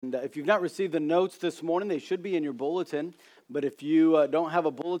And if you've not received the notes this morning, they should be in your bulletin. But if you don't have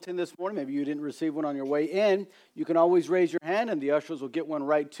a bulletin this morning, maybe you didn't receive one on your way in, you can always raise your hand and the ushers will get one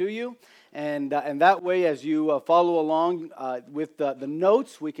right to you. And that way, as you follow along with the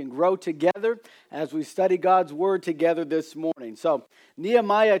notes, we can grow together as we study God's Word together this morning. So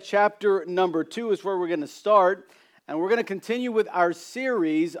Nehemiah chapter number 2 is where we're going to start. And we're going to continue with our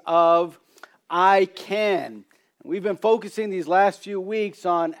series of I Can. We've been focusing these last few weeks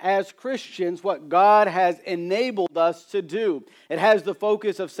on, as Christians, what God has enabled us to do. It has the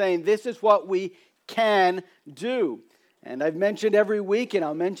focus of saying, this is what we can do. And I've mentioned every week, and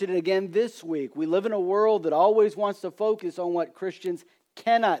I'll mention it again this week, we live in a world that always wants to focus on what Christians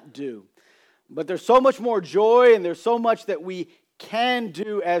cannot do. But there's so much more joy, and there's so much that we can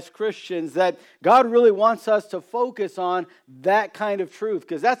do as Christians that God really wants us to focus on that kind of truth,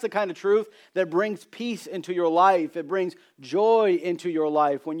 because that's the kind of truth that brings peace into your life. It brings joy into your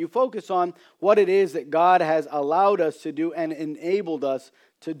life when you focus on what it is that God has allowed us to do and enabled us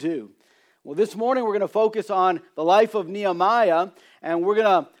to do. Well, this morning we're going to focus on the life of Nehemiah, and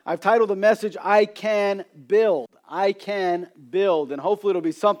I've titled the message, I Can Build. I Can Build. And hopefully it'll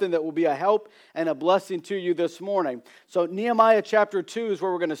be something that will be a help and a blessing to you this morning. So Nehemiah chapter 2 is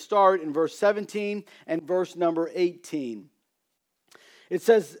where we're going to start in verse 17 and verse number 18. It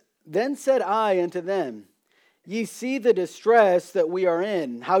says, Then said I unto them, Ye see the distress that we are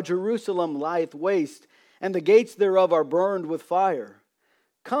in, how Jerusalem lieth waste, and the gates thereof are burned with fire.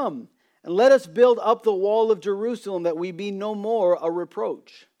 Come, and let us build up the wall of Jerusalem, that we be no more a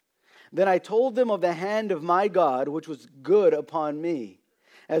reproach. Then I told them of the hand of my God, which was good upon me,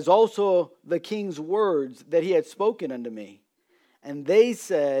 as also the king's words that he had spoken unto me. And they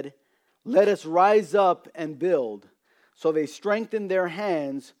said, Let us rise up and build. So they strengthened their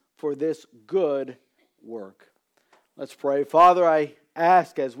hands for this good work. Let's pray. Father, I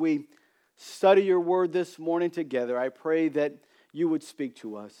ask as we study your word this morning together, I pray that you would speak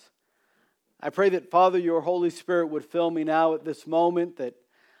to us. I pray that, Father, your Holy Spirit would fill me now at this moment, that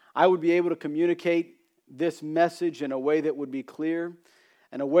I would be able to communicate this message in a way that would be clear,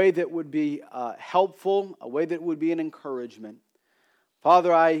 in a way that would be helpful, a way that would be an encouragement.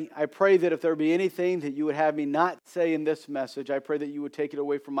 Father, I pray that if there be anything that you would have me not say in this message, I pray that you would take it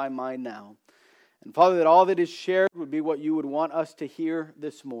away from my mind now. And Father, that all that is shared would be what you would want us to hear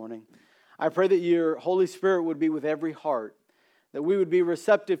this morning. I pray that your Holy Spirit would be with every heart, that we would be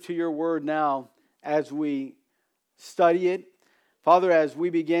receptive to your word now as we study it. Father, as we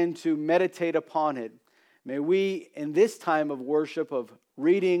begin to meditate upon it, may we, in this time of worship, of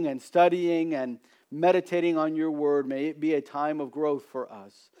reading and studying and meditating on your word, may it be a time of growth for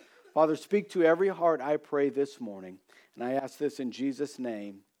us. Father, speak to every heart, I pray, this morning. And I ask this in Jesus'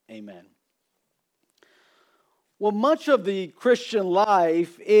 name, amen. Well, much of the Christian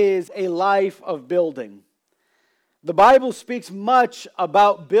life is a life of building. The Bible speaks much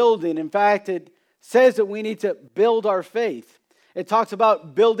about building. In fact, it says that we need to build our faith. It talks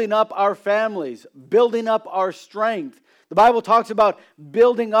about building up our families, building up our strength. The Bible talks about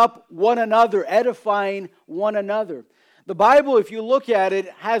building up one another, edifying one another. The Bible, if you look at it,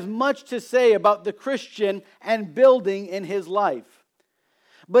 has much to say about the Christian and building in his life.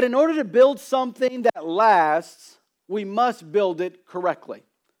 But in order to build something that lasts, we must build it correctly,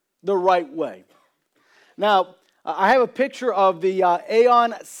 the right way. Now, I have a picture of the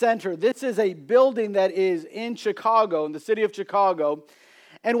Aon Center. This is a building that is in Chicago, in the city of Chicago.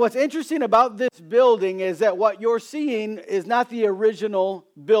 And what's interesting about this building is that what you're seeing is not the original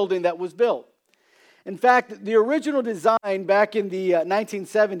building that was built. In fact, the original design back in the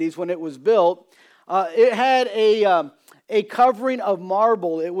 1970s when it was built, it had a covering of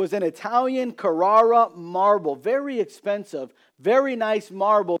marble. It was an Italian Carrara marble, very expensive, very nice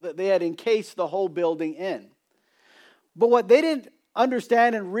marble that they had encased the whole building in. But what they didn't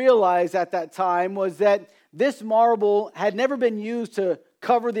understand and realize at that time was that this marble had never been used to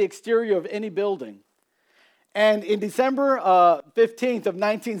cover the exterior of any building. And in December 15th of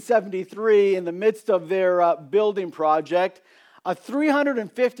 1973, in the midst of their building project, a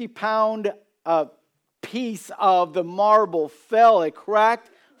 350-pound piece of the marble fell. It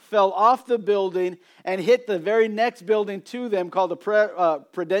cracked, fell off the building, and hit the very next building to them called the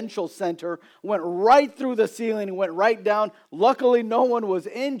Prudential Center, went right through the ceiling and went right down. Luckily, no one was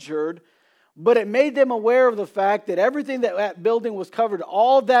injured, but it made them aware of the fact that everything that building was covered,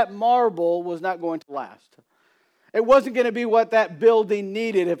 all that marble was not going to last. It wasn't going to be what that building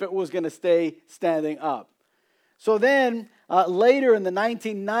needed if it was going to stay standing up. So then, later in the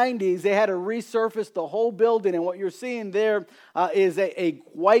 1990s, they had to resurface the whole building. And what you're seeing there is a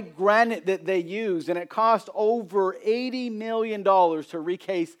white granite that they used. And it cost over $80 million to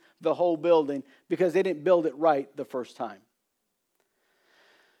recase the whole building because they didn't build it right the first time.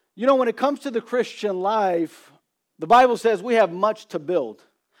 You know, when it comes to the Christian life, the Bible says we have much to build.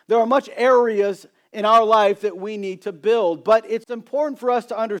 There are much areas in our life that we need to build. But it's important for us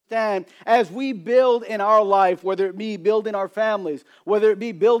to understand as we build in our life, whether it be building our families, whether it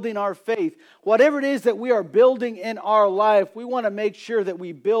be building our faith, whatever it is that we are building in our life, we want to make sure that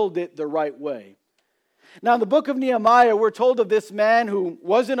we build it the right way. Now, in the book of Nehemiah, we're told of this man who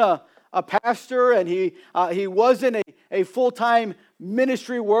wasn't a pastor, and he wasn't a full-time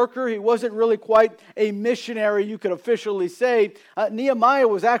ministry worker. He wasn't really quite a missionary, you could officially say. Nehemiah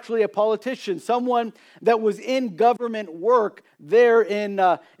was actually a politician, someone that was in government work there in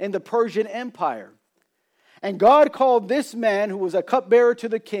the Persian Empire. And God called this man, who was a cupbearer to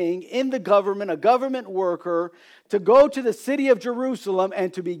the king in the government, a government worker, to go to the city of Jerusalem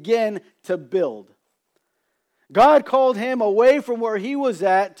and to begin to build. God called him away from where he was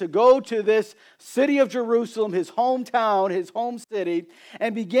at to go to this city of Jerusalem, his hometown, his home city,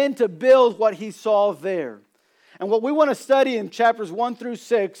 and begin to build what he saw there. And what we want to study in chapters 1 through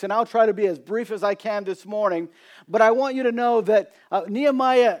 6, and I'll try to be as brief as I can this morning, but I want you to know that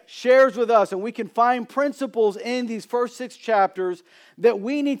Nehemiah shares with us, and we can find principles in these first 6 chapters that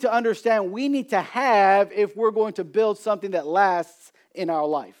we need to understand, we need to have if we're going to build something that lasts in our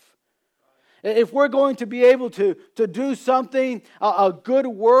life. If we're going to be able to do something, a good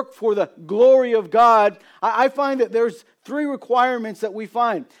work for the glory of God, I find that there's 3 requirements that we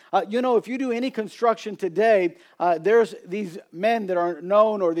find. If you do any construction today, there's these men that are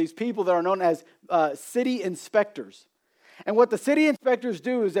known, or these people that are known as city inspectors. And what the city inspectors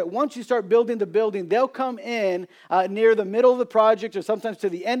do is that once you start building the building, they'll come in near the middle of the project or sometimes to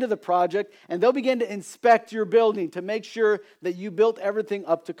the end of the project, and they'll begin to inspect your building to make sure that you built everything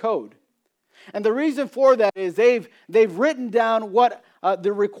up to code. And the reason for that is they've written down what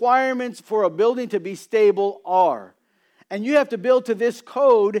the requirements for a building to be stable are. And you have to build to this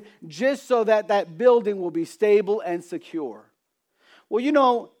code just so that that building will be stable and secure.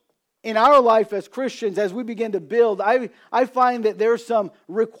 Well, in our life as Christians, as we begin to build, I find that there's some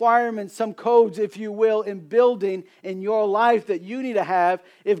requirements, some codes, if you will, in building in your life that you need to have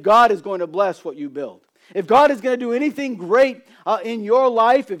if God is going to bless what you build. If God is going to do anything great in your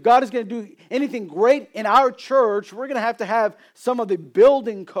life, if God is going to do anything great in our church, we're going to have some of the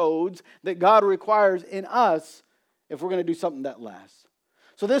building codes that God requires in us if we're going to do something that lasts.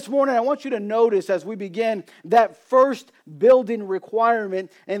 So this morning, I want you to notice as we begin that first building requirement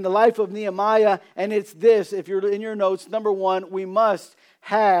in the life of Nehemiah, and it's this, if you're in your notes, number 1, we must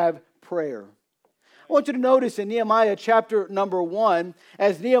have prayer. I want you to notice in Nehemiah chapter number 1,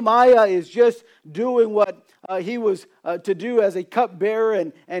 as Nehemiah is just doing what he was to do as a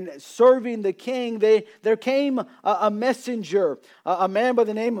cupbearer and serving the king, there came a messenger, a man by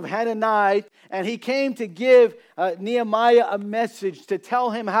the name of Hanani, and he came to give Nehemiah a message to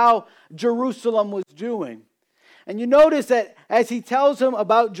tell him how Jerusalem was doing. And you notice that as he tells him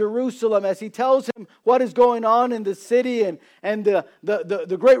about Jerusalem, as he tells him what is going on in the city and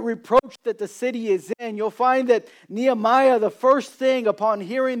the great reproach that the city is in, you'll find that Nehemiah, the first thing upon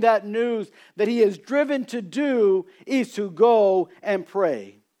hearing that news that he is driven to do is to go and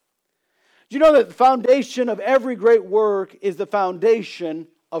pray. Do you know that the foundation of every great work is the foundation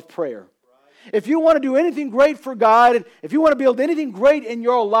of prayer? If you want to do anything great for God, and if you want to build anything great in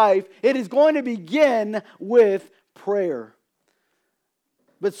your life, it is going to begin with prayer.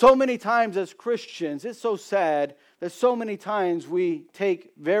 But so many times as Christians, it's so sad that so many times we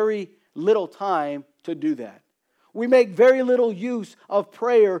take very little time to do that. We make very little use of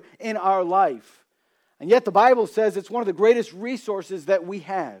prayer in our life. And yet the Bible says it's one of the greatest resources that we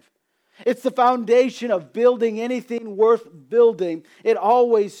have. It's the foundation of building anything worth building. It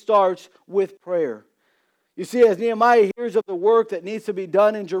always starts with prayer. You see, as Nehemiah hears of the work that needs to be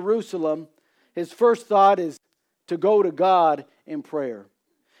done in Jerusalem, his first thought is to go to God in prayer.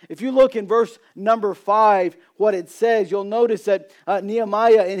 If you look in verse number 5, what it says, you'll notice that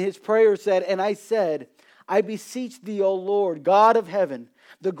Nehemiah in his prayer said, "And I said, I beseech thee, O Lord, God of heaven,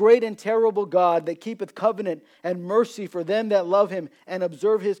 the great and terrible God that keepeth covenant and mercy for them that love him and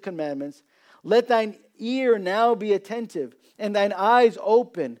observe his commandments, let thine ear now be attentive and thine eyes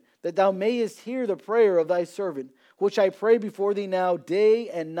open, that thou mayest hear the prayer of thy servant, which I pray before thee now day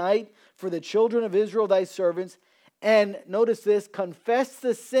and night for the children of Israel thy servants. And notice this, confess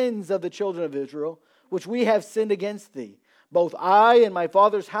the sins of the children of Israel, which we have sinned against thee. Both I and my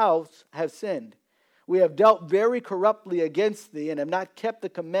father's house have sinned. we have dealt very corruptly against thee, and have not kept the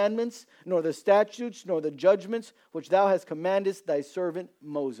commandments, nor the statutes, nor the judgments, which thou hast commanded thy servant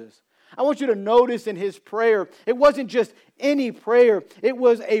Moses. I want you to notice in his prayer, it wasn't just any prayer, it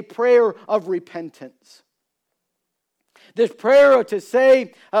was a prayer of repentance. This prayer to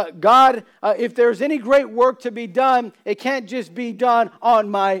say, God, if there's any great work to be done, it can't just be done on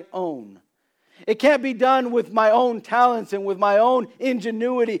my own. It can't be done with my own talents and with my own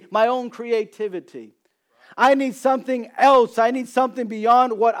ingenuity, my own creativity. I need something else. I need something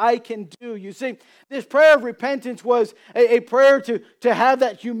beyond what I can do. You see, this prayer of repentance was a prayer to have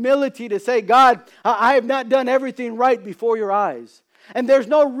that humility to say, God, I have not done everything right before your eyes. And there's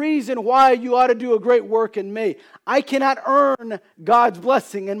no reason why you ought to do a great work in me. I cannot earn God's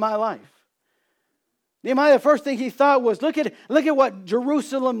blessing in my life. Nehemiah, the first thing he thought was, look at what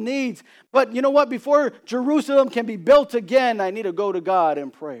Jerusalem needs. But you know what? Before Jerusalem can be built again, I need to go to God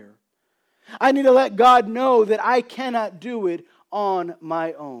in prayer. I need to let God know that I cannot do it on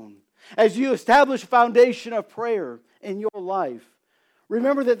my own. As you establish a foundation of prayer in your life,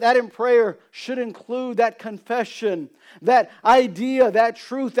 remember that in prayer should include that confession, that idea, that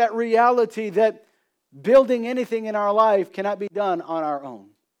truth, that reality that building anything in our life cannot be done on our own.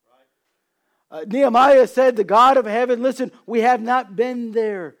 Nehemiah said, the God of heaven, listen, we have not been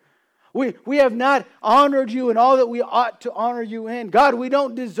there. We have not honored you in all that we ought to honor you in. God, we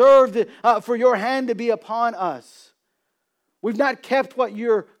don't deserve for your hand to be upon us. We've not kept what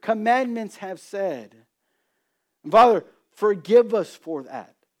your commandments have said. And Father, forgive us for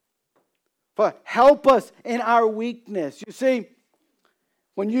that. Father, help us in our weakness. You see,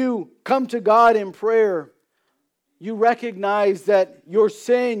 when you come to God in prayer, you recognize that your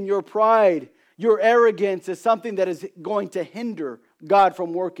sin, your pride, your arrogance is something that is going to hinder God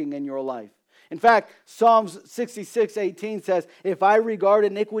from working in your life. In fact, Psalms 66:18 says, if I regard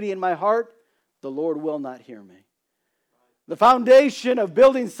iniquity in my heart, the Lord will not hear me. The foundation of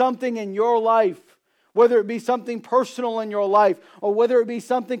building something in your life, whether it be something personal in your life or whether it be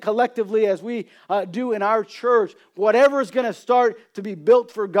something collectively as we do in our church, whatever is going to start to be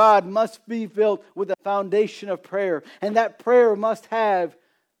built for God must be built with a foundation of prayer. And that prayer must have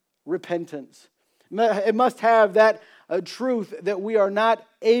repentance. It must have that truth that we are not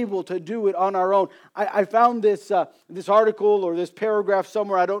able to do it on our own. I found this article or this paragraph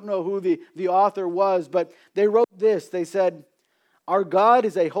somewhere. I don't know who the author was, but they wrote this. They said, our God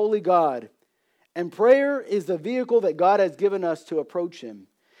is a holy God, and prayer is the vehicle that God has given us to approach Him.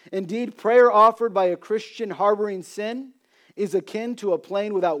 Indeed, prayer offered by a Christian harboring sin is akin to a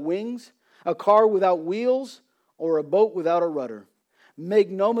plane without wings, a car without wheels, or a boat without a rudder. Make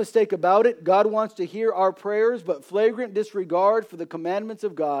no mistake about it, God wants to hear our prayers, but flagrant disregard for the commandments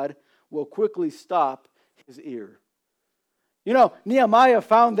of God will quickly stop His ear. You know, Nehemiah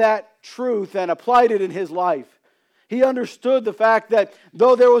found that truth and applied it in his life. He understood the fact that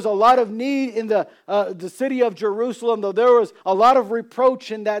though there was a lot of need in the city of Jerusalem, though there was a lot of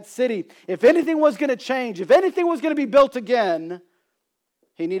reproach in that city, if anything was going to change, if anything was going to be built again,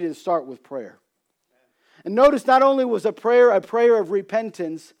 he needed to start with prayer. And notice not only was a prayer of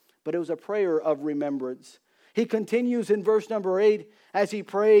repentance, but it was a prayer of remembrance. He continues in verse number 8, as he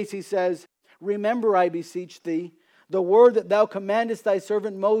prays, he says, remember, I beseech thee, the word that thou commandest thy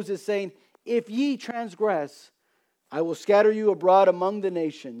servant Moses, saying, if ye transgress, I will scatter you abroad among the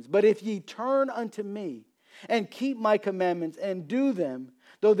nations. But if ye turn unto me, and keep my commandments, and do them,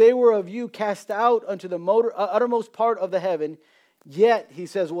 though they were of you cast out unto the uttermost part of the heaven, yet, he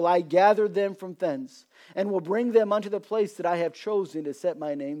says, will I gather them from thence, and will bring them unto the place that I have chosen to set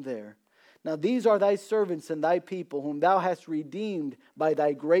my name there. Now these are thy servants and thy people, whom thou hast redeemed by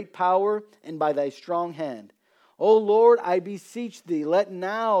thy great power and by thy strong hand. O Lord, I beseech thee, let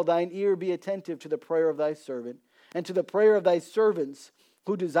now thine ear be attentive to the prayer of thy servant, and to the prayer of thy servants,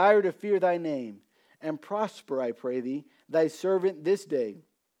 who desire to fear thy name. And prosper, I pray thee, thy servant this day,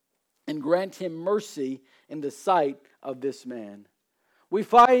 and grant him mercy in the sight of this man. We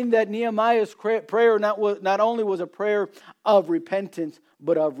find that Nehemiah's prayer not only was a prayer of repentance,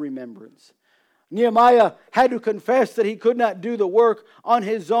 but of remembrance. Nehemiah had to confess that he could not do the work on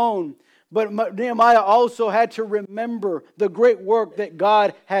his own, but Nehemiah also had to remember the great work that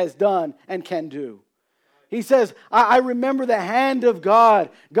God has done and can do. He says, I remember the hand of God.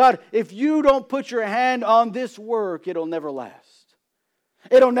 God, if you don't put your hand on this work, it'll never last.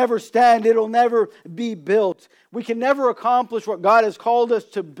 It'll never stand. It'll never be built. We can never accomplish what God has called us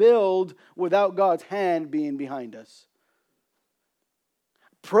to build without God's hand being behind us.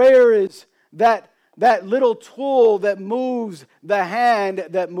 Prayer is that little tool that moves the hand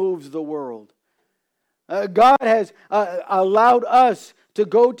that moves the world. God has allowed us to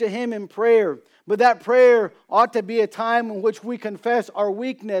go to Him in prayer. But that prayer ought to be a time in which we confess our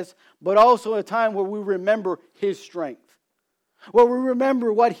weakness, but also a time where we remember His strength. Where we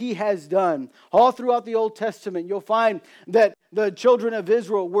remember what He has done. All throughout the Old Testament, you'll find that the children of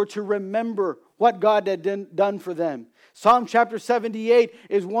Israel were to remember what God had done for them. Psalm chapter 78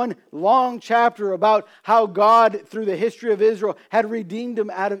 is one long chapter about how God, through the history of Israel, had redeemed them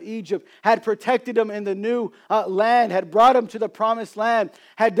out of Egypt, had protected them in the new land, had brought them to the promised land,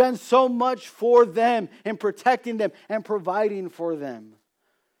 had done so much for them in protecting them and providing for them.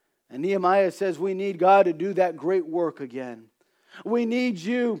 And Nehemiah says we need God to do that great work again. We need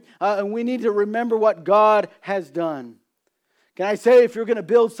you, and we need to remember what God has done. Can I say, if you're going to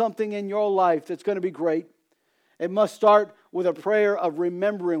build something in your life that's going to be great, it must start with a prayer of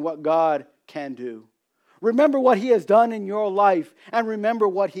remembering what God can do. Remember what He has done in your life, and remember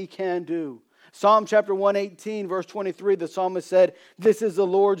what He can do. Psalm chapter 118, verse 23, the psalmist said, "This is the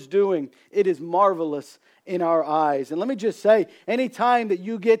Lord's doing. It is marvelous in our eyes." And let me just say, anytime that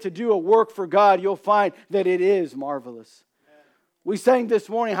you get to do a work for God, you'll find that it is marvelous. We sang this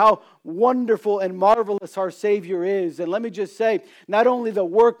morning how wonderful and marvelous our Savior is. And let me just say, not only the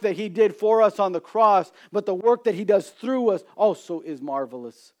work that He did for us on the cross, but the work that He does through us also is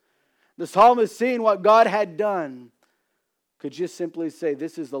marvelous. The psalmist, seeing what God had done, could just simply say,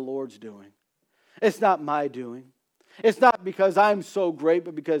 this is the Lord's doing. It's not my doing. It's not because I'm so great,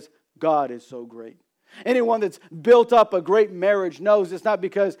 but because God is so great. Anyone that's built up a great marriage knows it's not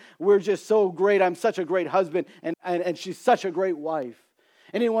because we're just so great, I'm such a great husband, and she's such a great wife.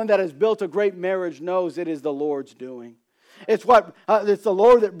 Anyone that has built a great marriage knows it is the Lord's doing. It's the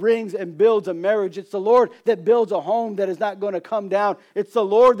Lord that brings and builds a marriage. It's the Lord that builds a home that is not going to come down. It's the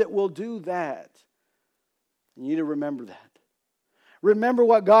Lord that will do that. You need to remember that. Remember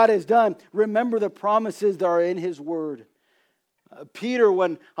what God has done. Remember the promises that are in His Word. Peter,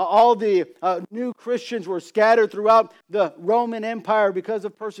 when all the new Christians were scattered throughout the Roman Empire because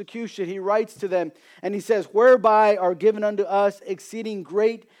of persecution, he writes to them and he says, "Whereby are given unto us exceeding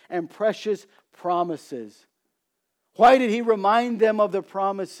great and precious promises." Why did he remind them of the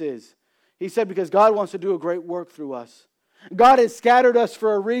promises? He said, because God wants to do a great work through us. God has scattered us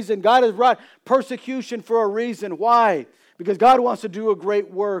for a reason. God has brought persecution for a reason. Why? Because God wants to do a great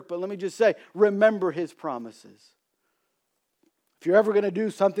work. But let me just say, remember His promises. If you're ever going to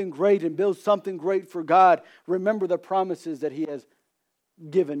do something great and build something great for God, remember the promises that He has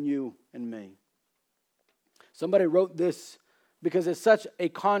given you and me. Somebody wrote this because it's such a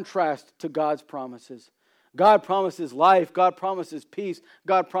contrast to God's promises. God promises life, God promises peace,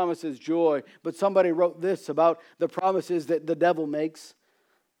 God promises joy. But somebody wrote this about the promises that the devil makes.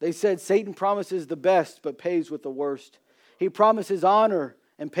 They said, Satan promises the best but pays with the worst. He promises honor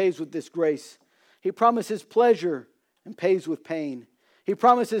and pays with disgrace. He promises pleasure and pays with pain. He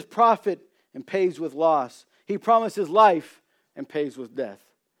promises profit and pays with loss. He promises life and pays with death.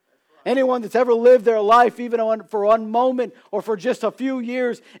 Anyone that's ever lived their life, even for one moment or for just a few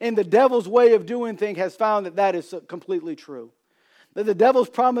years, in the devil's way of doing things, has found that that is completely true. That the devil's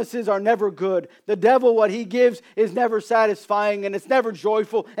promises are never good. The devil, what he gives, is never satisfying, and it's never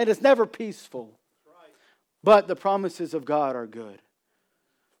joyful, and it's never peaceful. But the promises of God are good.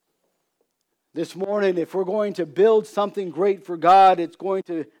 This morning, if we're going to build something great for God, it's going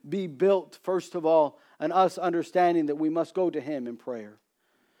to be built, first of all, on us understanding that we must go to Him in prayer.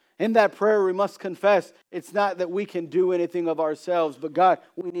 In that prayer, we must confess it's not that we can do anything of ourselves, but God,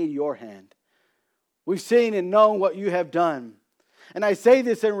 we need your hand. We've seen and known what you have done. And I say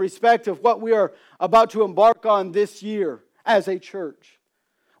this in respect of what we are about to embark on this year as a church.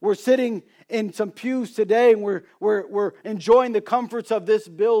 We're sitting in some pews today and we're enjoying the comforts of this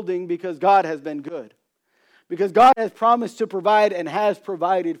building because God has been good. Because God has promised to provide and has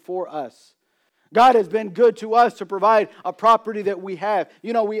provided for us. God has been good to us to provide a property that we have.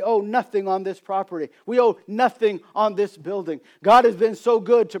 You know, we owe nothing on this property. We owe nothing on this building. God has been so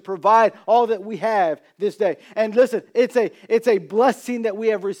good to provide all that we have this day. And listen, it's a blessing that we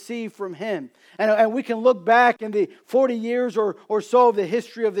have received from Him. And we can look back in the 40 years or so of the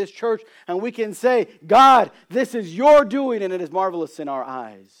history of this church, and we can say, God, this is your doing, and it is marvelous in our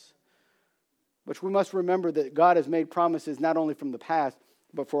eyes. But we must remember that God has made promises not only from the past,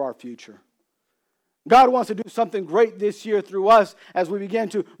 but for our future. God wants to do something great this year through us as we begin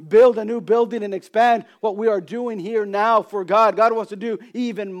to build a new building and expand what we are doing here now for God. God wants to do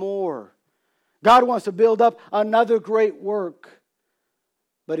even more. God wants to build up another great work.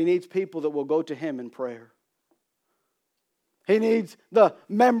 But He needs people that will go to Him in prayer. He needs the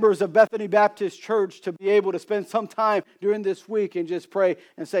members of Bethany Baptist Church to be able to spend some time during this week and just pray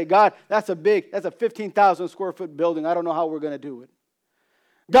and say, God, that's a 15,000 square foot building. I don't know how we're going to do it.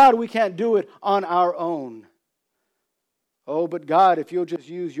 God, we can't do it on our own. Oh, but God, if you'll just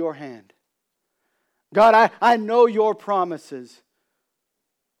use your hand. God, I know your promises.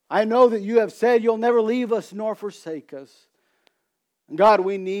 I know that you have said you'll never leave us nor forsake us. God,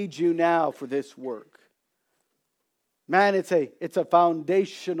 we need you now for this work. Man, it's a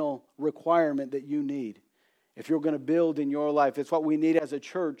foundational requirement that you need if you're going to build in your life. It's what we need as a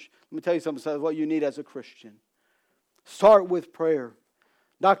church. Let me tell you something, it's what you need as a Christian. Start with prayer.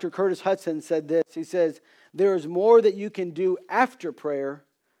 Dr. Curtis Hudson said this. He says, there is more that you can do after prayer,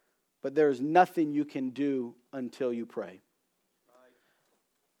 but there is nothing you can do until you pray.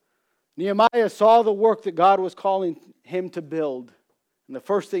 Nehemiah saw the work that God was calling him to build. And the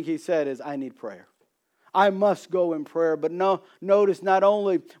first thing he said is, I need prayer. I must go in prayer. But no, notice not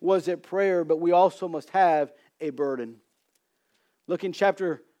only was it prayer, but we also must have a burden. Look in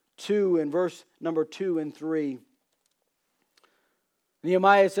chapter 2 and verse number 2 and 3.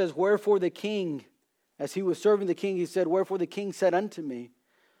 Nehemiah says, wherefore the king, as he was serving the king, he said, wherefore the king said unto me,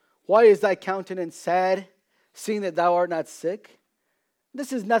 why is thy countenance sad, seeing that thou art not sick?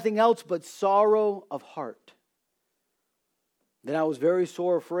 This is nothing else but sorrow of heart. Then I was very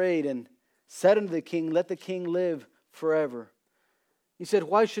sore afraid, and said unto the king, let the king live forever. He said,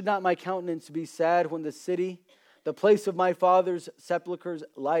 why should not my countenance be sad when the city, the place of my father's sepulchres,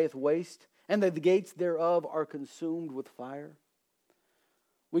 lieth waste, and the gates thereof are consumed with fire?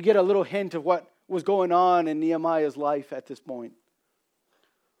 We get a little hint of what was going on in Nehemiah's life at this point.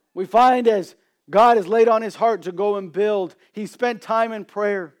 We find as God has laid on his heart to go and build, he spent time in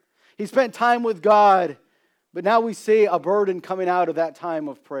prayer. He spent time with God. But now we see a burden coming out of that time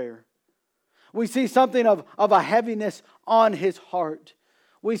of prayer. We see something of a heaviness on his heart.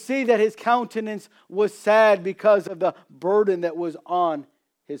 We see that his countenance was sad because of the burden that was on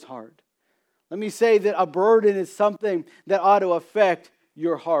his heart. Let me say that a burden is something that ought to affect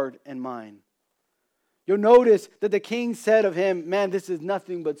your heart and mind. You'll notice that the king said of him, man, this is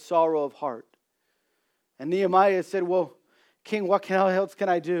nothing but sorrow of heart. And Nehemiah said, well, king, what else can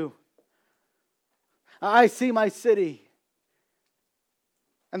I do? I see my city,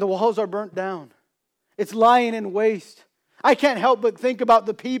 and the walls are burnt down. It's lying in waste. I can't help but think about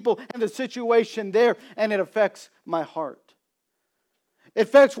the people and the situation there, and it affects my heart. It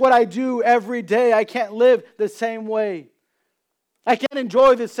affects what I do every day. I can't live the same way. I can't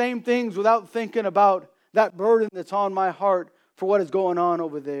enjoy the same things without thinking about that burden that's on my heart for what is going on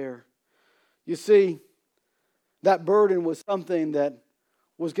over there. You see, that burden was something that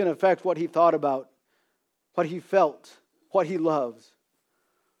was going to affect what he thought about, what he felt, what he loves.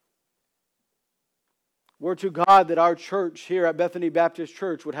 We're to God that our church here at Bethany Baptist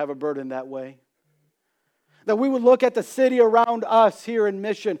Church would have a burden that way. That we would look at the city around us here in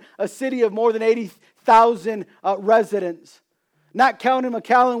Mission, a city of more than 80,000 residents. Not counting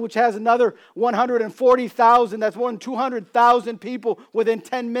McAllen, which has another 140,000. That's more than 200,000 people within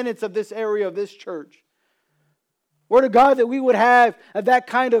 10 minutes of this area of this church. We're to God that we would have that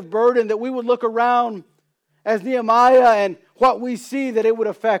kind of burden, that we would look around as Nehemiah and what we see, that it would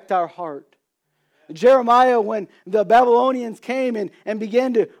affect our heart. Jeremiah, when the Babylonians came and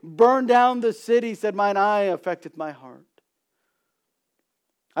began to burn down the city, said, mine eye affected my heart.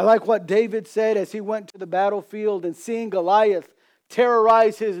 I like what David said as he went to the battlefield and seeing Goliath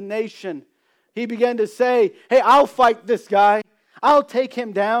terrorize his nation. He began to say, hey, I'll fight this guy. I'll take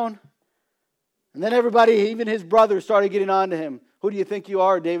him down. And then everybody, even his brothers, started getting on to him. Who do you think you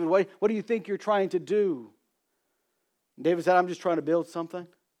are, David? What do you think you're trying to do? And David said, I'm just trying to build something.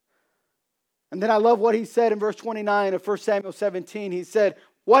 And then I love what he said in verse 29 of 1 Samuel 17. He said,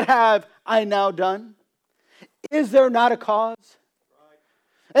 what have I now done? Is there not a cause?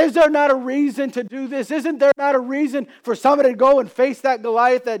 Is there not a reason to do this? Isn't there not a reason for somebody to go and face that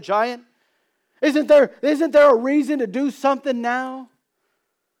Goliath, that giant? Isn't there a reason to do something now?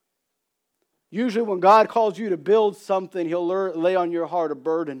 Usually when God calls you to build something, He'll lay on your heart a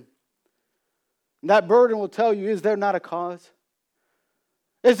burden. And that burden will tell you, is there not a cause?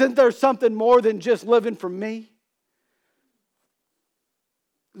 Isn't there something more than just living for me?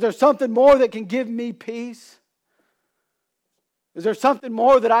 Is there something more that can give me peace? Is there something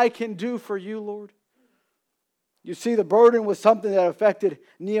more that I can do for you, Lord? You see, the burden was something that affected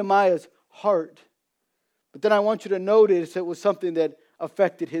Nehemiah's heart. But then I want you to notice it was something that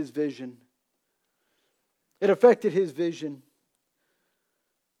affected his vision. It affected his vision.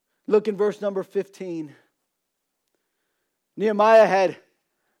 Look in verse number 15. Nehemiah had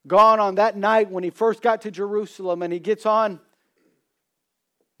gone on that night when he first got to Jerusalem, and he gets on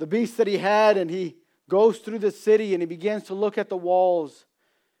the beast that he had, and he goes through the city, and he begins to look at the walls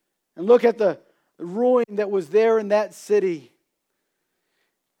and look at the ruin that was there in that city.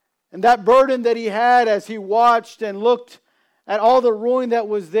 And that burden that he had as he watched and looked at all the ruin that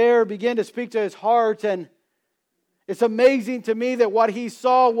was there began to speak to his heart. And it's amazing to me that what he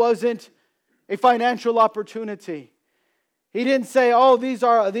saw wasn't a financial opportunity. He didn't say, oh,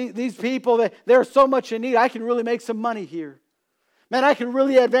 these people, they're so much in need. I can really make some money here. Man, I can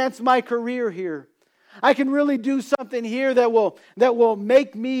really advance my career here. I can really do something here that will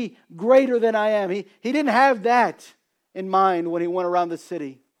make me greater than I am. He didn't have that in mind when he went around the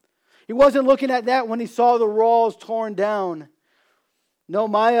city. He wasn't looking at that when he saw the walls torn down. No,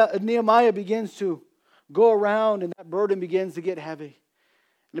 Nehemiah begins to go around, and that burden begins to get heavy.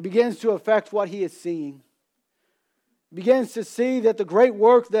 And it begins to affect what he is seeing. He begins to see that the great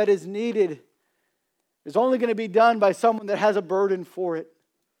work that is needed is only going to be done by someone that has a burden for it.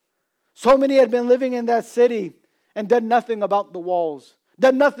 So many had been living in that city and done nothing about the walls,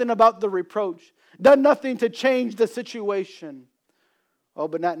 done nothing about the reproach, done nothing to change the situation. Oh,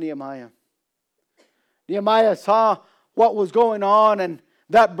 but not Nehemiah. Nehemiah saw what was going on, and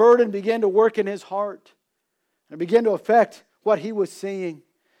that burden began to work in his heart. And it began to affect what he was seeing.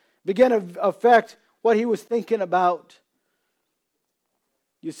 It began to affect what he was thinking about.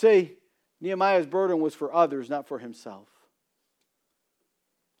 You see, Nehemiah's burden was for others, not for himself.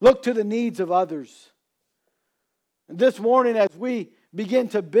 Look to the needs of others. And this morning, as we begin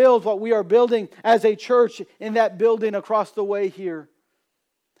to build what we are building as a church in that building across the way here,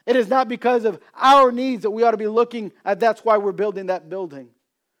 it is not because of our needs that we ought to be looking at, that's why we're building that building,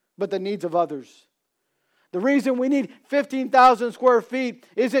 but the needs of others. The reason we need 15,000 square feet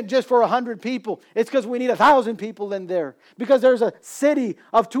isn't just for 100 people. It's because we need 1,000 people in there. Because there's a city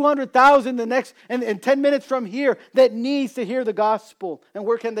of 200,000 in 10 minutes from here that needs to hear the gospel. And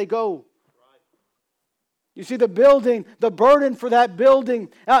where can they go? You see, the building, the burden for that building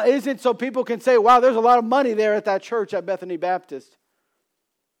isn't so people can say, wow, there's a lot of money there at that church at Bethany Baptist.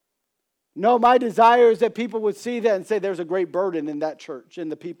 No, my desire is that people would see that and say there's a great burden in that church, in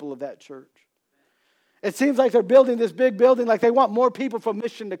the people of that church. It seems like they're building this big building like they want more people from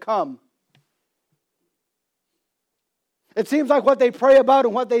Mission to come. It seems like what they pray about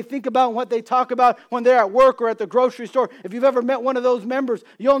and what they think about and what they talk about when they're at work or at the grocery store. If you've ever met one of those members,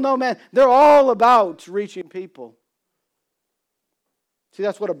 you'll know, man, they're all about reaching people. See,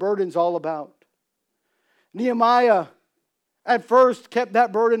 that's what a burden's all about. Nehemiah at first kept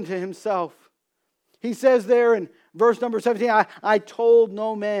that burden to himself. He says there in verse number 17, I told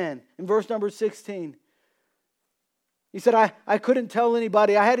no man. In verse number 16, he said, I couldn't tell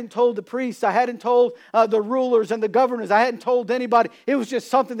anybody. I hadn't told the priests. I hadn't told the rulers and the governors. I hadn't told anybody. It was just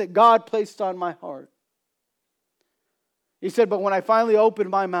something that God placed on my heart. He said, but when I finally opened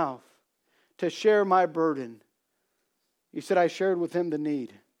my mouth to share my burden, he said, I shared with him the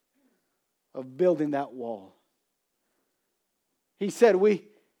need of building that wall. He said, we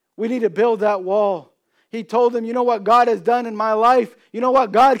need to build that wall. He told them, you know what God has done in my life? You know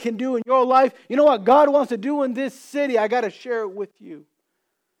what God can do in your life? You know what God wants to do in this city? I got to share it with you.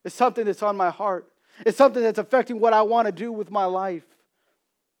 It's something that's on my heart. It's something that's affecting what I want to do with my life.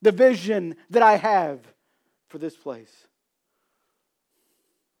 The vision that I have for this place.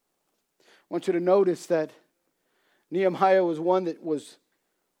 I want you to notice that Nehemiah was one that was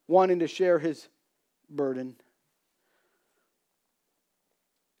wanting to share his burden.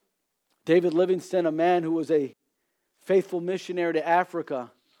 David Livingstone, a man who was a faithful missionary to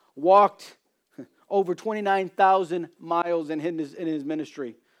Africa, walked over 29,000 miles in his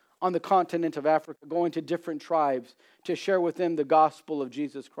ministry on the continent of Africa, going to different tribes to share with them the gospel of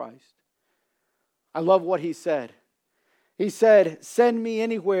Jesus Christ. I love what he said. He said, send me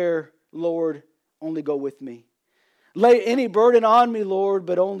anywhere, Lord, only go with me. Lay any burden on me, Lord,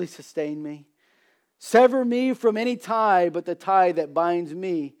 but only sustain me. Sever me from any tie but the tie that binds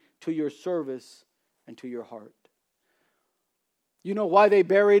me to your service and to your heart. You know why they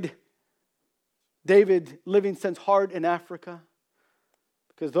buried David Livingstone's heart in Africa?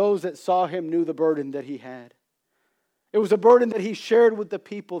 Because those that saw him knew the burden that he had. It was a burden that he shared with the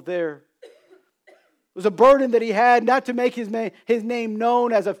people there. It was a burden that he had not to make his name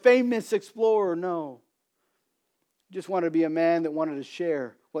known as a famous explorer, no. He just wanted to be a man that wanted to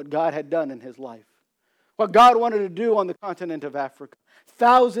share what God had done in his life. What God wanted to do on the continent of Africa.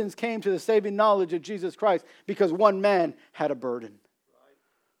 Thousands came to the saving knowledge of Jesus Christ because one man had a burden.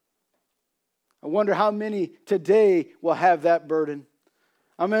 I wonder how many today will have that burden.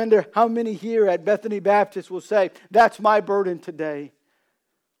 I wonder how many here at Bethany Baptist will say, that's my burden today.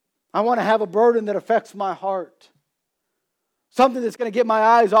 I want to have a burden that affects my heart. Something that's going to get my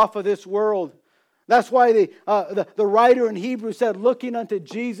eyes off of this world. That's why the writer in Hebrews said, looking unto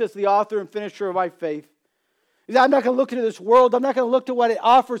Jesus, the author and finisher of my faith. I'm not going to look into this world. I'm not going to look to what it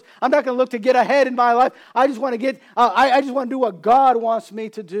offers. I'm not going to look to get ahead in my life. I just want to I just want to do what God wants me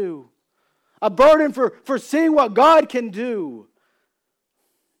to do. A burden for seeing what God can do.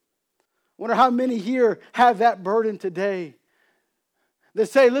 I wonder how many here have that burden today. They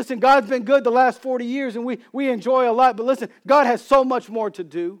say, listen, God's been good the last 40 years and we enjoy a lot. But listen, God has so much more to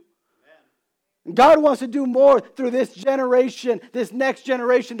do. God wants to do more through this generation, this next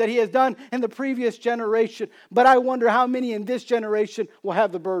generation that He has done in the previous generation. But I wonder how many in this generation will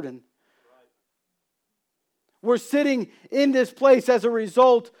have the burden. We're sitting in this place as a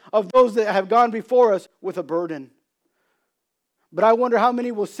result of those that have gone before us with a burden. But I wonder how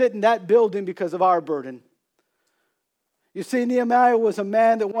many will sit in that building because of our burden. You see, Nehemiah was a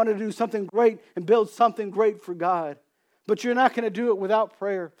man that wanted to do something great and build something great for God. But you're not going to do it without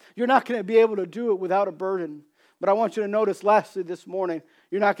prayer. You're not going to be able to do it without a burden. But I want you to notice lastly this morning,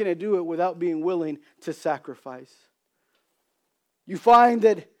 you're not going to do it without being willing to sacrifice. You find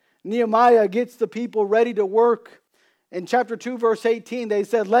that Nehemiah gets the people ready to work. In chapter 2, verse 18, they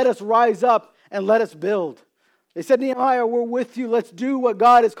said, let us rise up and let us build. They said, Nehemiah, we're with you. Let's do what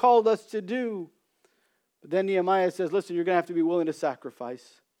God has called us to do. But then Nehemiah says, listen, you're going to have to be willing to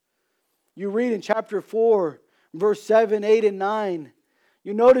sacrifice. You read in chapter 4, verse 7, 8, and 9.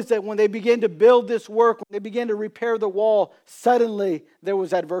 You notice that when they begin to build this work, when they begin to repair the wall, suddenly there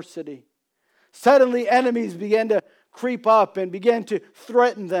was adversity. Suddenly enemies began to creep up and began to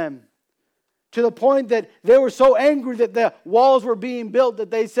threaten them. To the point that they were so angry that the walls were being built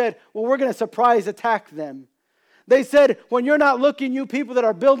that they said, well, we're going to surprise attack them. They said, when you're not looking, you people that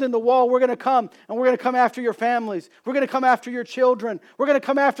are building the wall, we're going to come and we're going to come after your families. We're going to come after your children. We're going to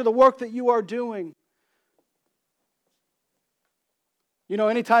come after the work that you are doing. You know,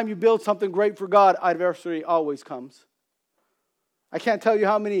 anytime you build something great for God, adversity always comes. I can't tell you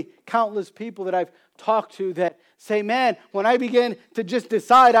how many countless people that I've talked to that say, man, when I began to just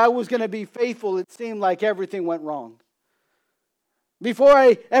decide I was going to be faithful, it seemed like everything went wrong. Before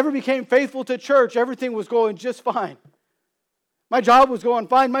I ever became faithful to church, everything was going just fine. My job was going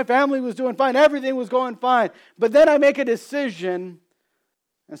fine. My family was doing fine. Everything was going fine. But then I make a decision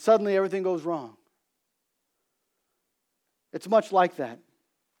and suddenly everything goes wrong. It's much like that.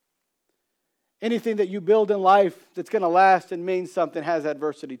 Anything that you build in life that's going to last and mean something has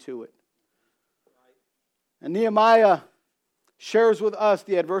adversity to it. And Nehemiah shares with us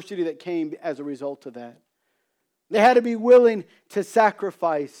the adversity that came as a result of that. They had to be willing to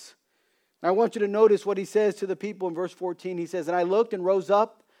sacrifice. And I want you to notice what he says to the people in verse 14. He says, and I looked and rose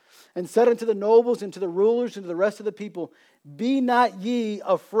up and said unto the nobles and to the rulers and to the rest of the people, be not ye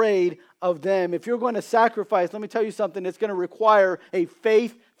afraid of them. If you're going to sacrifice, let me tell you something, it's going to require a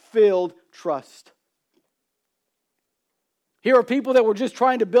faith-filled trust. Here are people that were just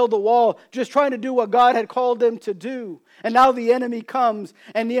trying to build a wall, just trying to do what God had called them to do. And now the enemy comes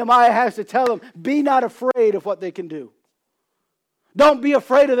and Nehemiah has to tell them, be not afraid of what they can do. Don't be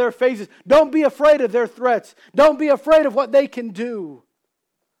afraid of their faces. Don't be afraid of their threats. Don't be afraid of what they can do.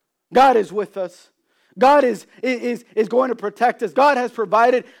 God is with us. God is going to protect us. God has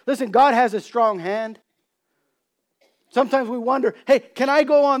provided. Listen, God has a strong hand. Sometimes we wonder, hey, can I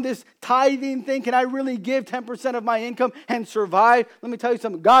go on this tithing thing? Can I really give 10% of my income and survive? Let me tell you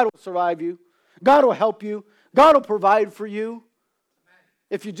something. God will survive you. God will help you. God will provide for you.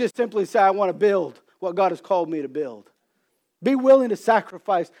 If you just simply say, I want to build what God has called me to build. Be willing to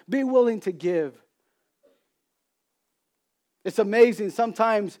sacrifice. Be willing to give. It's amazing.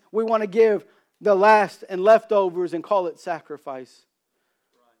 Sometimes we want to give the last and leftovers and call it sacrifice.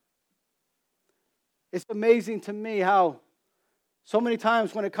 It's amazing to me how so many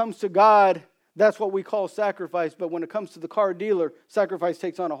times when it comes to God, that's what we call sacrifice. But when it comes to the car dealer, sacrifice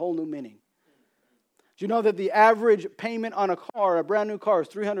takes on a whole new meaning. Do you know that the average payment on a car, a brand new car, is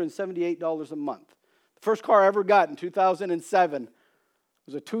 $378 a month? The first car I ever got in 2007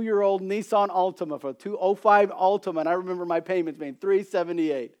 was a 2-year-old Nissan Altima for a 205 Altima. And I remember my payments being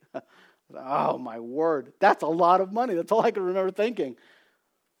 $378. Oh, my word. That's a lot of money. That's all I can remember thinking.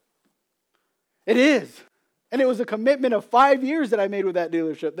 It is. And it was a commitment of 5 years that I made with that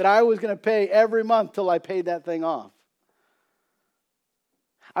dealership that I was going to pay every month till I paid that thing off.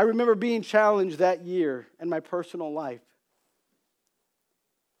 I remember being challenged that year in my personal life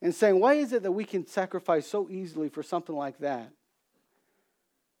and saying, why is it that we can sacrifice so easily for something like that?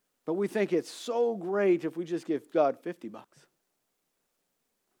 But we think it's so great if we just give God $50.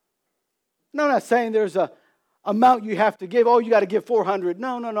 No, I'm not saying there's a amount you have to give. Oh, you got to give $400.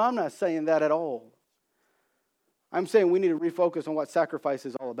 No, I'm not saying that at all. I'm saying we need to refocus on what sacrifice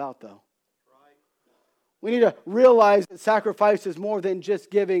is all about, though. We need to realize that sacrifice is more than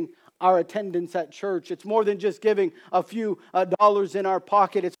just giving our attendance at church. It's more than just giving a few dollars in our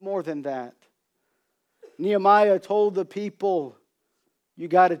pocket. It's more than that. Nehemiah told the people, you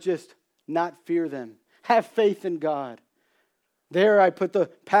got to just not fear them. Have faith in God. There I put the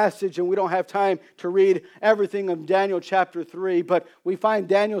passage, and we don't have time to read everything of Daniel chapter 3, but we find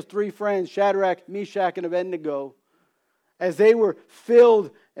Daniel's three friends, Shadrach, Meshach, and Abednego, as they were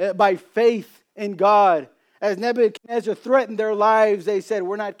filled by faith in God. As Nebuchadnezzar threatened their lives, they said,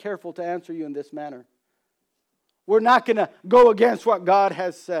 we're not careful to answer you in this manner. We're not going to go against what God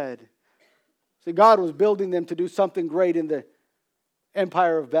has said. See, God was building them to do something great in the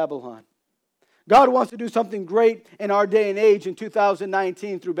empire of Babylon. God wants to do something great in our day and age in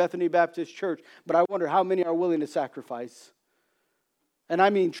 2019 through Bethany Baptist Church. But I wonder how many are willing to sacrifice. And I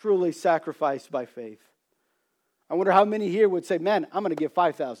mean truly sacrifice by faith. I wonder how many here would say, man, I'm going to give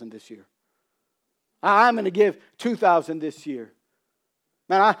 $5,000 this year. I'm going to give $2,000 this year.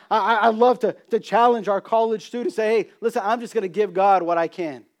 Man, I love to challenge our college students. Say, hey, listen, I'm just going to give God what I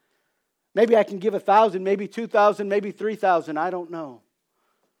can. Maybe I can give $1,000, maybe $2,000, maybe $3,000. I don't know.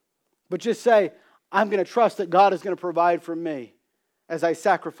 But just say, I'm going to trust that God is going to provide for me as I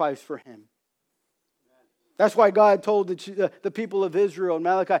sacrifice for Him. That's why God told the people of Israel in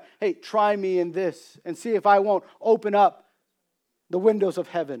Malachi, hey, try me in this and see if I won't open up the windows of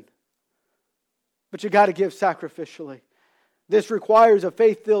heaven. But you got to give sacrificially. This requires a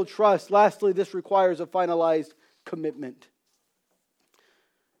faith-filled trust. Lastly, this requires a finalized commitment.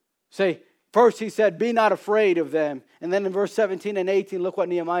 Say, first he said, be not afraid of them. And then in verse 17 and 18, look what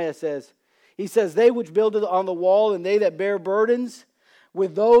Nehemiah says. He says, they which builded on the wall, and they that bear burdens,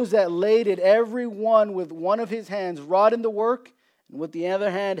 with those that laid it, every one with one of his hands wrought in the work, and with the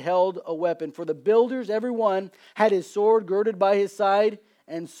other hand held a weapon. For the builders, every one had his sword girded by his side,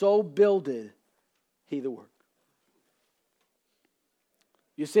 and so builded he the work.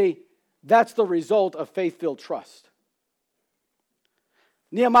 You see, that's the result of faith-filled trust.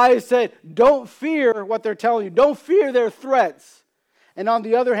 Nehemiah said, don't fear what they're telling you. Don't fear their threats. And on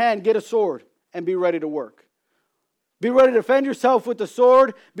the other hand, get a sword and be ready to work. Be ready to defend yourself with the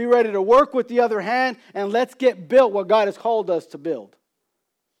sword. Be ready to work with the other hand. And let's get built what God has called us to build.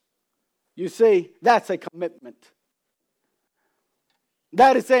 You see, that's a commitment.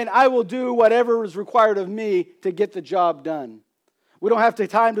 That is saying, I will do whatever is required of me to get the job done. We don't have the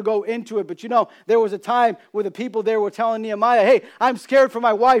time to go into it, but you know, there was a time where the people there were telling Nehemiah, hey, I'm scared for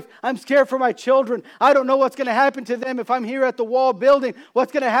my wife. I'm scared for my children. I don't know what's going to happen to them if I'm here at the wall building.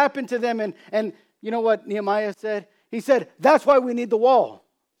 What's going to happen to them? And you know what Nehemiah said? He said, that's why we need the wall.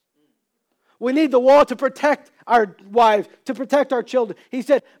 We need the wall to protect our wives, to protect our children. He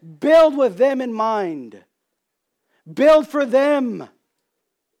said, build with them in mind. Build for them.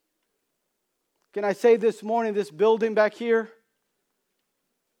 Can I say this morning, this building back here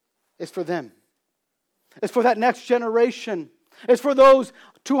is for them. It's for that next generation. It's for those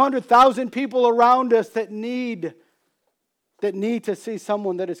 200,000 people around us that need to see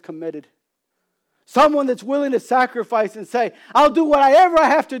someone that is committed. Someone that's willing to sacrifice and say, I'll do whatever I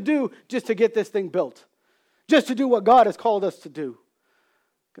have to do just to get this thing built. Just to do what God has called us to do.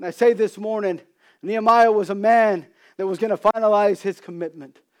 Can I say this morning, Nehemiah was a man that was going to finalize his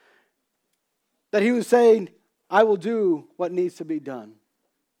commitment. That he was saying, I will do what needs to be done.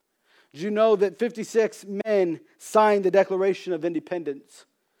 Did you know that 56 men signed the Declaration of Independence?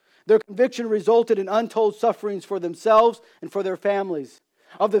 Their conviction resulted in untold sufferings for themselves and for their families.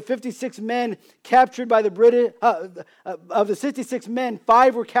 Of the 56 men captured by the British, of the 66 men,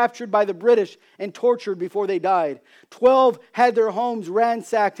 5 were captured by the British and tortured before they died. 12 had their homes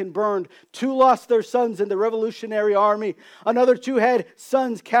ransacked and burned. 2 lost their sons in the Revolutionary Army. Another 2 had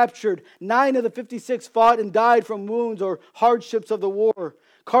sons captured. 9 of the 56 fought and died from wounds or hardships of the war.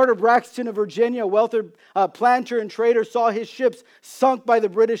 Carter Braxton of Virginia, a wealthy planter and trader, saw his ships sunk by the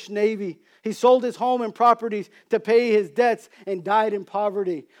British Navy. He sold his home and properties to pay his debts and died in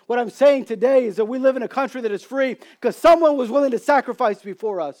poverty. What I'm saying today is that we live in a country that is free because someone was willing to sacrifice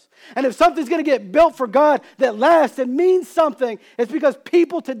before us. And if something's going to get built for God that lasts and means something, it's because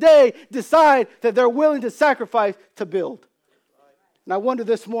people today decide that they're willing to sacrifice to build. And I wonder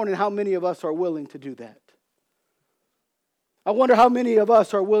this morning how many of us are willing to do that. I wonder how many of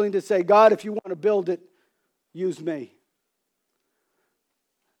us are willing to say, God, if you want to build it, use me.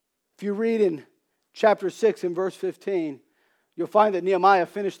 If you read in chapter 6 and verse 15, you'll find that Nehemiah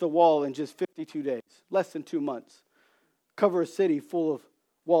finished the wall in just 52 days, less than 2 months. Cover a city full of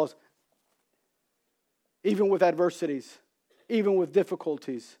walls. Even with adversities, even with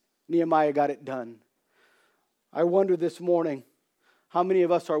difficulties, Nehemiah got it done. I wonder this morning, how many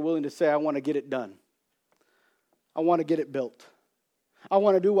of us are willing to say, I want to get it done. I want to get it built. I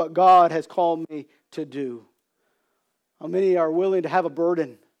want to do what God has called me to do. How many are willing to have a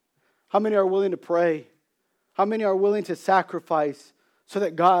burden? How many are willing to pray? How many are willing to sacrifice so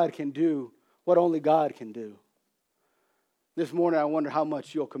that God can do what only God can do? This morning, I wonder how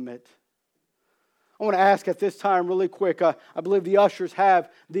much you'll commit. I want to ask at this time really quick. I believe the ushers have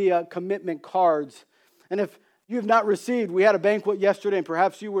the commitment cards. And if you have not received, we had a banquet yesterday and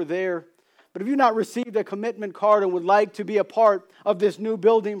perhaps you were there. But if you've not received a commitment card and would like to be a part of this new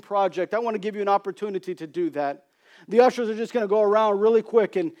building project, I want to give you an opportunity to do that. The ushers are just going to go around really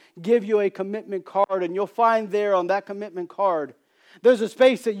quick and give you a commitment card. And you'll find there on that commitment card, there's a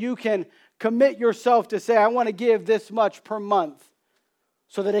space that you can commit yourself to say, I want to give this much per month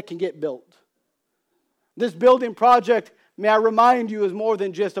so that it can get built. This building project, may I remind you, is more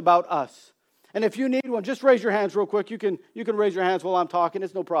than just about us. And if you need one, just raise your hands real quick. You can raise your hands while I'm talking.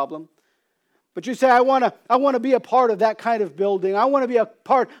 It's no problem. But you say, I want to be a part of that kind of building. I want to be a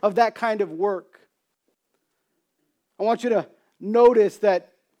part of that kind of work. I want you to notice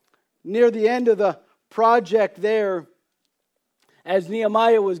that near the end of the project there, as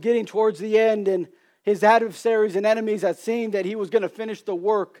Nehemiah was getting towards the end and his adversaries and enemies had seen that he was going to finish the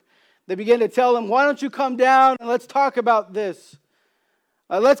work, they began to tell him, why don't you come down and let's talk about this.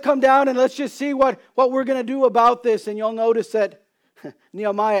 Let's come down and let's just see what we're going to do about this. And you'll notice that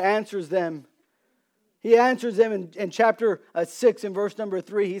Nehemiah answers them. He answers them in chapter 6 in verse number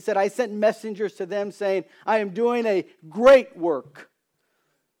 3. He said, I sent messengers to them saying, I am doing a great work.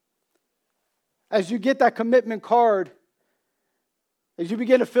 As you get that commitment card, as you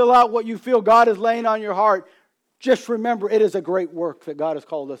begin to fill out what you feel God is laying on your heart, just remember it is a great work that God has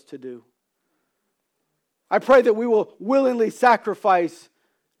called us to do. I pray that we will willingly sacrifice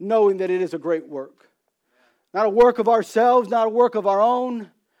knowing that it is a great work. Not a work of ourselves, not a work of our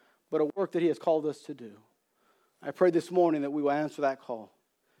own, but a work that He has called us to do. I pray this morning that we will answer that call.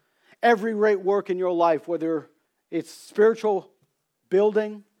 Every great work in your life, whether it's spiritual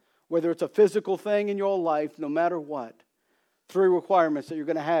building, whether it's a physical thing in your life, no matter what, 3 requirements that you're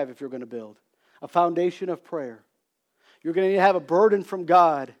going to have if you're going to build. A foundation of prayer. You're going to need to have a burden from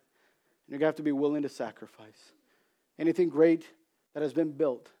God. And you're going to have to be willing to sacrifice. Anything great that has been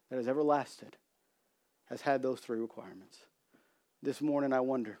built, that has ever lasted, has had those 3 requirements. This morning I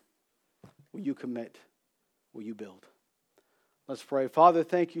wonder, will you commit? Will you build? Let's pray. Father,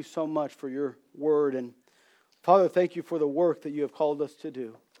 thank you so much for your word. And Father, thank you for the work that you have called us to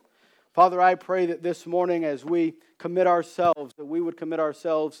do. Father, I pray that this morning as we commit ourselves, that we would commit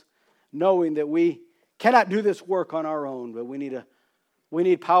ourselves knowing that we cannot do this work on our own, but we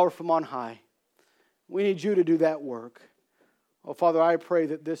need power from on high. We need you to do that work. Oh, Father, I pray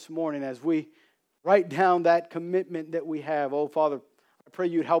that this morning as we write down that commitment that we have, oh, Father, I pray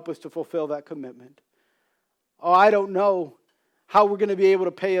you'd help us to fulfill that commitment. Oh, I don't know how we're going to be able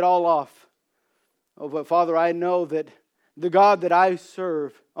to pay it all off. Oh, but Father, I know that the God that I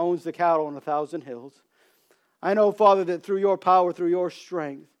serve owns the cattle on 1,000 hills. I know, Father, that through your power, through your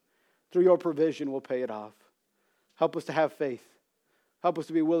strength, through your provision, we'll pay it off. Help us to have faith. Help us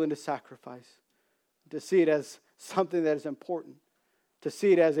to be willing to sacrifice, to see it as something that is important, to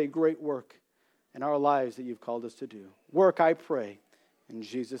see it as a great work in our lives that you've called us to do. Work, I pray, in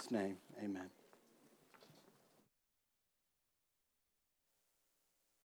Jesus' name, amen.